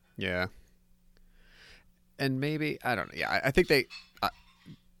 Yeah. And maybe, I don't know. Yeah, I think they,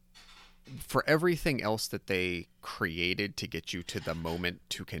 for everything else that they created to get you to the moment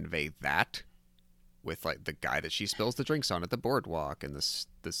to convey that, with like the guy that she spills the drinks on at the boardwalk, and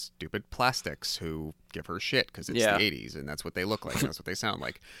the stupid plastics who give her shit because it's Yeah. the 80s and that's what they look like and that's what they sound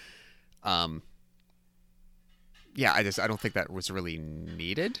like. Yeah, I don't think that was really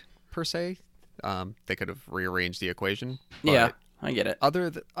needed per se. They could have rearranged the equation. But Yeah, I get it. Other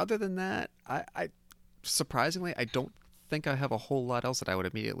than that, I surprisingly I don't think I have a whole lot else that I would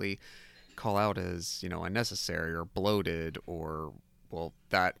immediately call out as, unnecessary or bloated, or, well,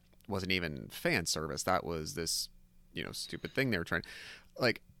 that wasn't even fan service. That was this, stupid thing they were trying.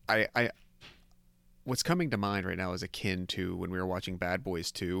 Like, what's coming to mind right now is akin to when we were watching Bad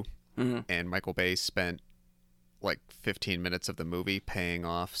Boys 2, and Michael Bay spent like 15 minutes of the movie paying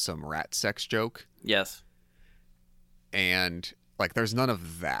off some rat sex joke. Yes. And like, there's none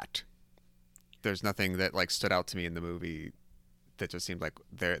of that. There's nothing that like stood out to me in the movie that just seemed like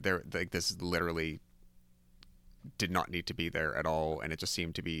they're like, this literally did not need to be there at all, and it just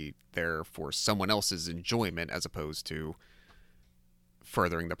seemed to be there for someone else's enjoyment as opposed to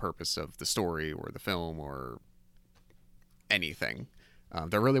furthering the purpose of the story or the film or anything.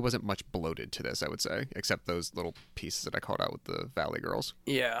 There really wasn't much bloated to this, I would say, except those little pieces that I called out with the Valley Girls.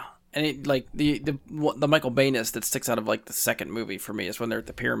 Yeah, and it, like the Michael Bay-ness that sticks out of like the second movie for me is when they're at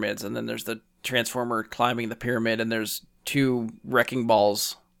the pyramids, and then there's the Transformer climbing the pyramid, and there's two wrecking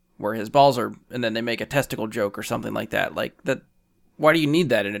balls where his balls are, and then they make a testicle joke or something like that. Like that. Why do you need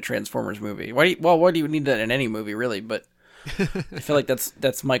that in a Transformers movie? Why do you need that in any movie, really? But I feel like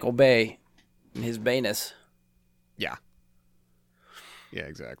that's Michael Bay and his Bay-ness. Yeah. Yeah,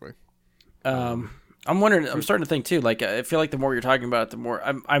 exactly. I'm wondering. I'm starting to think too. Like, I feel like the more you're talking about it, the more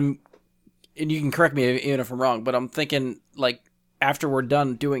I'm. And you can correct me even if I'm wrong, but I'm thinking like after we're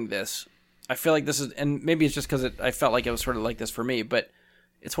done doing this, I feel like this is, and maybe it's just because I felt like it was sort of like this for me, but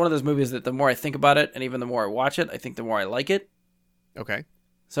it's one of those movies that the more I think about it, and even the more I watch it, I think the more I like it. Okay.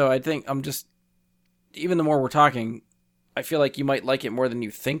 So I think I'm just, even the more we're talking, I feel like you might like it more than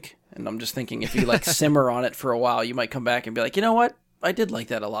you think, and I'm just thinking if you like simmer on it for a while, you might come back and be like, you know what? I did like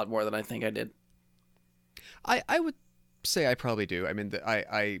that a lot more than I think I did. I would say I probably do. I mean,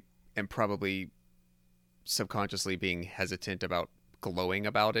 I am probably subconsciously being hesitant about glowing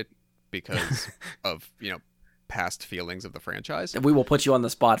about it because of, past feelings of the franchise. We will put you on the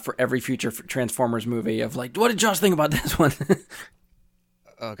spot for every future Transformers movie of like, what did Josh think about this one?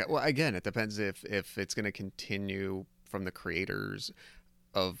 Okay. Well, again, it depends if it's going to continue from the creators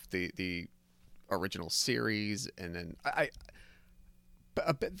of the original series, and then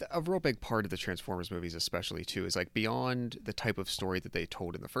a real big part of the Transformers movies, especially too, is like beyond the type of story that they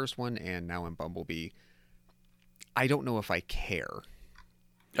told in the first one and now in Bumblebee. I don't know if I care.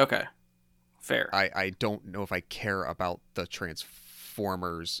 Okay. Fair. I don't know if I care about the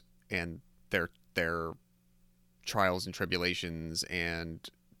Transformers and their trials and tribulations and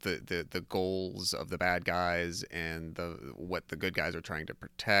the goals of the bad guys and what the good guys are trying to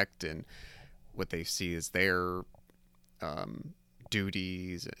protect and what they see as their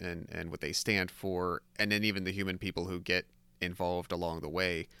duties and what they stand for, and then even the human people who get involved along the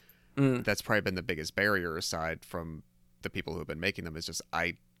way. That's probably been the biggest barrier, aside from the people who have been making them, is just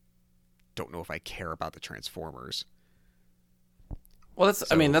I don't know if I care about the Transformers. Well,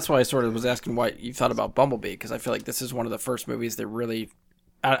 that's why I sort of was asking why you thought about Bumblebee, because I feel like this is one of the first movies that really,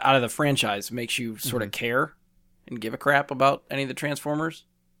 out of the franchise, makes you sort of care and give a crap about any of the Transformers.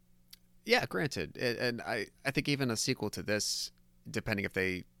 Yeah, granted, and I think even a sequel to this, depending if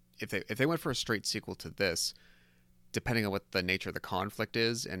they went for a straight sequel to this, depending on what the nature of the conflict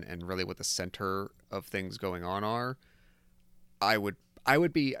is and really what the center of things going on are, I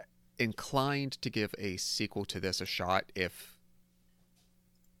would be inclined to give a sequel to this a shot if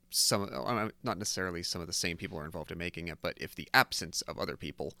not necessarily some of the same people are involved in making it, but if the absence of other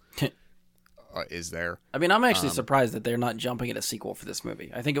people is there. I mean, I'm actually surprised that they're not jumping at a sequel for this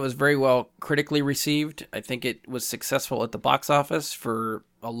movie. I think it was very well critically received. I think it was successful at the box office for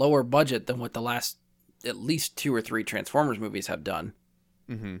a lower budget than what the last at least 2 or 3 Transformers movies have done.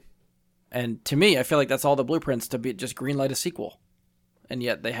 Mm-hmm. And to me, I feel like that's all the blueprints to be just greenlight a sequel. And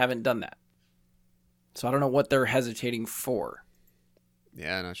yet they haven't done that. So I don't know what they're hesitating for.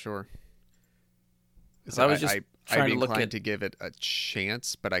 Yeah, not sure. So I was just trying to look at to give it a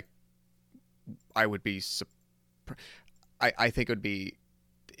chance, but I would be I think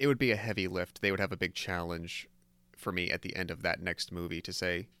it would be a heavy lift. They would have a big challenge for me at the end of that next movie to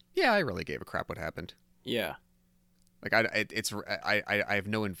say, yeah, I really gave a crap what happened. Yeah. Like I have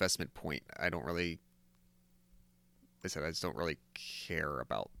no investment point. I just don't really care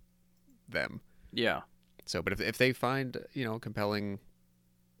about them. Yeah. So, but if they find, a compelling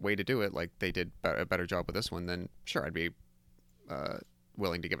way to do it, like they did a better job with this one, then sure, I'd be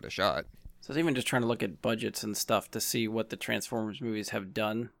willing to give it a shot. So I was even just trying to look at budgets and stuff to see what the Transformers movies have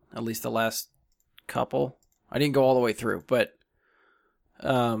done, at least the last couple. I didn't go all the way through, but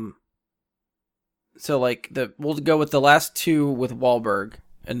so like we'll go with the last two with Wahlberg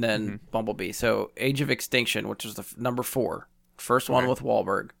and then Bumblebee. So Age of Extinction, which was the number 4, first one with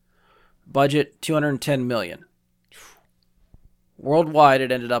Wahlberg. Budget $210 million. Worldwide,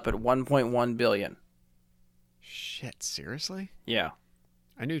 it ended up at $1.1 billion. Shit, seriously? Yeah.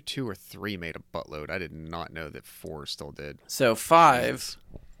 I knew 2 or 3 made a buttload. I did not know that 4 still did. So 5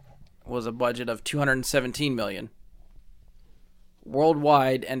 was a budget of $217 million.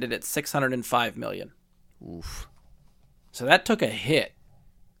 Worldwide ended at $605 million. Oof. So that took a hit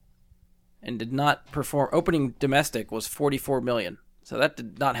and did not perform. Opening domestic was $44 million. So that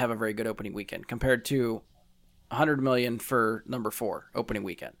did not have a very good opening weekend compared to $100 million for number 4 opening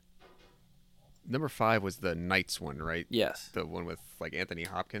weekend. Number 5 was the Knights one, right? Yes. The one with like Anthony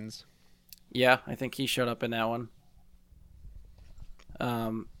Hopkins. Yeah, I think he showed up in that one.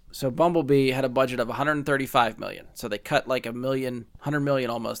 So Bumblebee had a budget of $135 million. So they cut like $100 million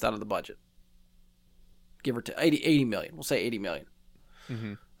almost out of the budget. Give or take 80 million. We'll say 80 million.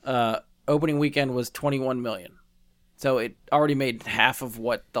 Mm-hmm. Opening weekend was $21 million. So it already made half of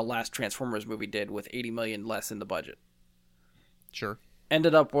what the last Transformers movie did with $80 million less in the budget. Sure.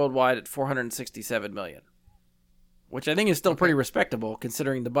 Ended up worldwide at $467 million, which I think is still pretty respectable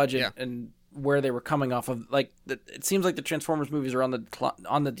considering the budget and where they were coming off of. Like, it seems like the Transformers movies are on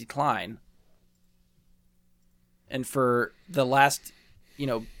the decline, and for the last,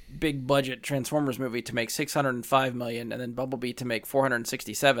 big budget Transformers movie to make $605 million and then Bumblebee to make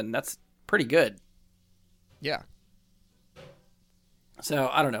 $467, that's pretty good. Yeah. So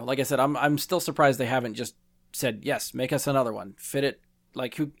I don't know. Like I said, I'm still surprised they haven't just said yes, make us another one, fit it.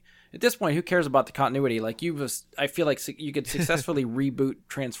 Like, who at this point, who cares about the continuity? Like, I feel like you could successfully reboot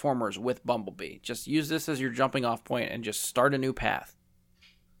Transformers with Bumblebee. Just use this as your jumping off point and just start a new path.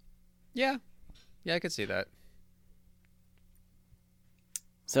 Yeah, I could see that.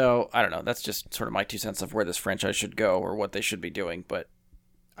 So I don't know. That's just sort of my 2 cents of where this franchise should go or what they should be doing. But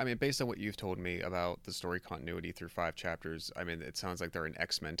I mean, based on what you've told me about the story continuity through 5 chapters, I mean, it sounds like they're in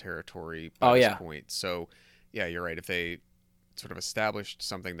X-Men territory by this point. So yeah, you're right. If they sort of established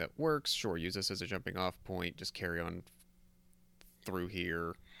something that works, sure, use this as a jumping off point, just carry on through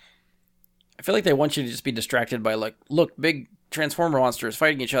here. I feel like they want you to just be distracted by, like, look, big Transformer monsters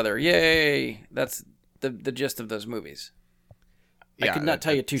fighting each other. Yay! That's the gist of those movies. Yeah, I could not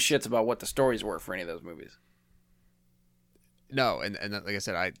tell you 2 shits about what the stories were for any of those movies. No, and like I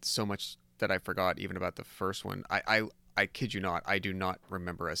said, so much that I forgot even about the first one. I kid you not, I do not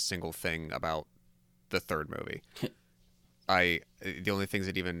remember a single thing about the third movie. The only things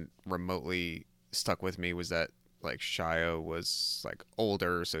that even remotely stuck with me was that, like, Shia was, like,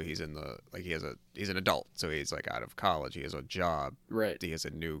 older, so he's in the, like, he's an adult, so he's, like, out of college, he has a job, right? He has a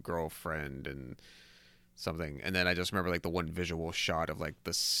new girlfriend and something, and then I just remember, like, the one visual shot of, like,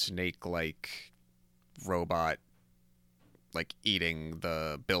 the snake-like robot, like, eating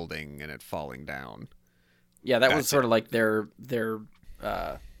the building and it falling down. Yeah, that was sort of like their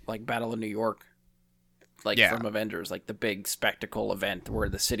like Battle of New York. Like, from Avengers, like the big spectacle event where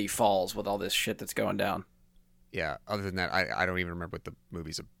the city falls with all this shit that's going down. Yeah, other than that, I don't even remember what the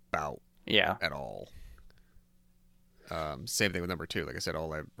movie's about. Yeah. At all. Same thing with number 2. Like I said,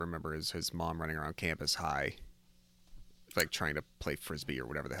 all I remember is his mom running around campus high, like trying to play Frisbee or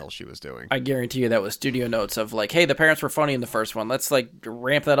whatever the hell she was doing. I guarantee you that was studio notes of like, hey, the parents were funny in the first one. Let's, like,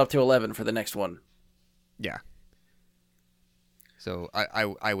 ramp that up to 11 for the next one. Yeah. So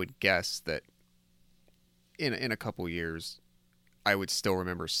I would guess that in a couple years, I would still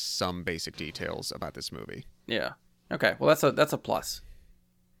remember some basic details about this movie. Yeah. Okay. Well, that's a plus.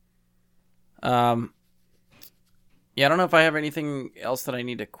 Yeah, I don't know if I have anything else that I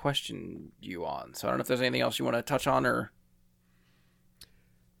need to question you on. So I don't know if there's anything else you want to touch on or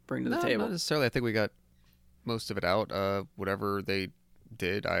bring to the table. Not necessarily. I think we got most of it out. Whatever they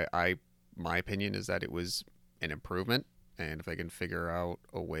did, my opinion is that it was an improvement, and if I can figure out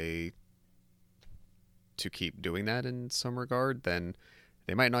a way to keep doing that in some regard, then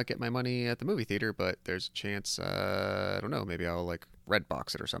they might not get my money at the movie theater, but there's a chance, I don't know, maybe I'll, like,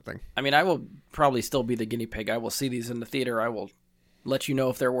 Redbox it or something. I mean, I will probably still be the guinea pig. I will see these in the theater. I will let you know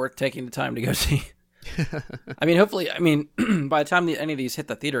if they're worth taking the time to go see. I mean, hopefully, by the time any of these hit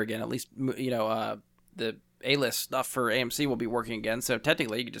the theater again, at least, the A-list stuff for AMC will be working again. So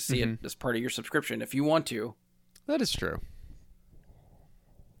technically, you can just see it as part of your subscription if you want to. That is true.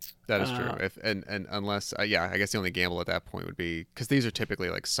 That is true. And unless, I guess the only gamble at that point would be, because these are typically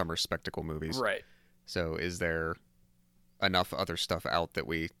like summer spectacle movies. Right. So is there enough other stuff out that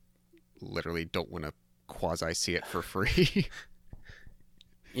we literally don't want to quasi see it for free.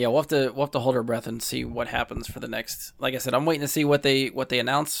 Yeah, we'll have to hold our breath and see what happens for the next. Like I said, I'm waiting to see what they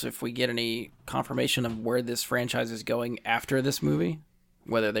announce, if we get any confirmation of where this franchise is going after this movie,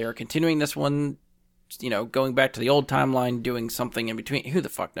 whether they are continuing this one, going back to the old timeline, doing something in between. Who the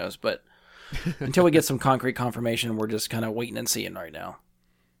fuck knows? But until we get some concrete confirmation, we're just kind of waiting and seeing right now.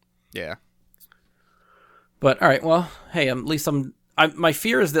 Yeah. But all right, well, hey, at least my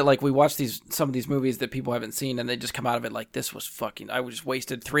fear is that like we watch some of these movies that people haven't seen and they just come out of it like, this was fucking, I just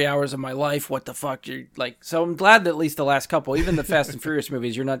wasted 3 hours of my life. What the fuck? You're like, so I'm glad that at least the last couple, even the Fast and Furious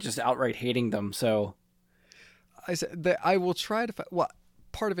movies, you're not just outright hating them. So I said that I will try to. Well,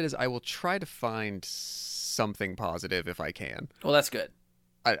 part of it is I will try to find something positive if I can. Well, that's good.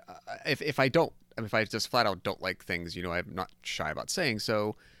 If I don't, if I just flat out don't like things, I'm not shy about saying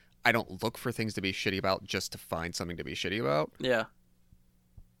so. I don't look for things to be shitty about just to find something to be shitty about. Yeah.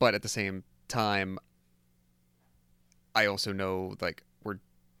 But at the same time, I also know, like, we're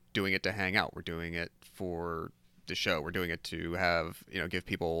doing it to hang out. We're doing it for the show. We're doing it to have, give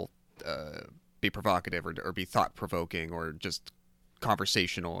people, be provocative or be thought-provoking or just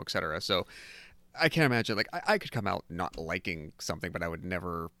conversational, etc. So I can't imagine, like, I could come out not liking something, but I would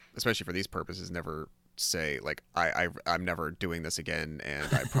never, especially for these purposes, never say, like, I'm never doing this again, and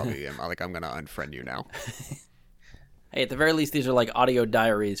I probably am, like, I'm going to unfriend you now. Hey, at the very least, these are like audio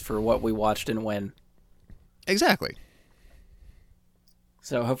diaries for what we watched and when. Exactly.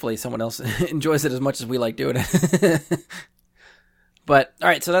 So hopefully someone else enjoys it as much as we like doing it. But, all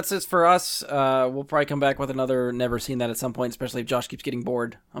right, so that's it for us. We'll probably come back with another Never Seen That at some point, especially if Josh keeps getting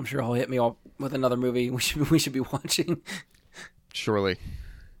bored. I'm sure he'll hit me up with another movie we should be watching. Surely.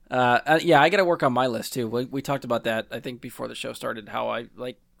 Yeah, I got to work on my list, too. We talked about that, I think, before the show started, how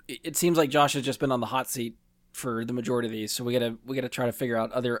it seems like Josh has just been on the hot seat for the majority of these, so we gotta try to figure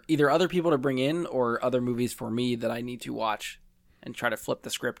out either other people to bring in or other movies for me that I need to watch and try to flip the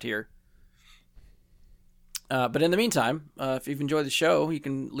script here. But in the meantime, if you've enjoyed the show, you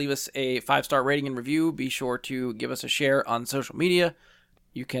can leave us a 5-star rating and review. Be sure to give us a share on social media.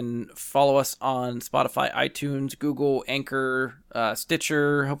 You can follow us on Spotify, iTunes, Google, Anchor,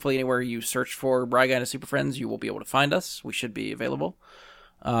 Stitcher. Hopefully anywhere you search for Bry Guy and Super Friends, you will be able to find us. We should be available.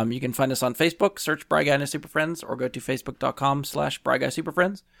 You can find us on Facebook, search Bry Guy and Super Friends, or go to facebook.com/Bry Guy Super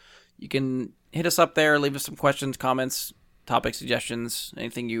Friends. You can hit us up there, leave us some questions, comments, topic suggestions,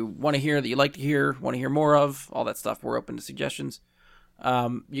 anything you want to hear that you like to hear, want to hear more of, all that stuff. We're open to suggestions.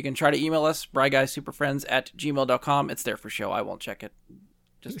 You can try to email us, bryguysuperfriends@gmail.com. It's there for show. I won't check it.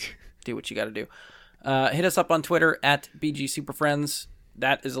 Just do what you got to do. Hit us up on Twitter @BGSuperFriends.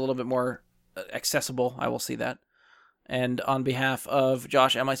 That is a little bit more accessible. I will see that. And on behalf of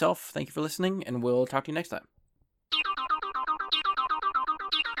Josh and myself, thank you for listening, and we'll talk to you next time.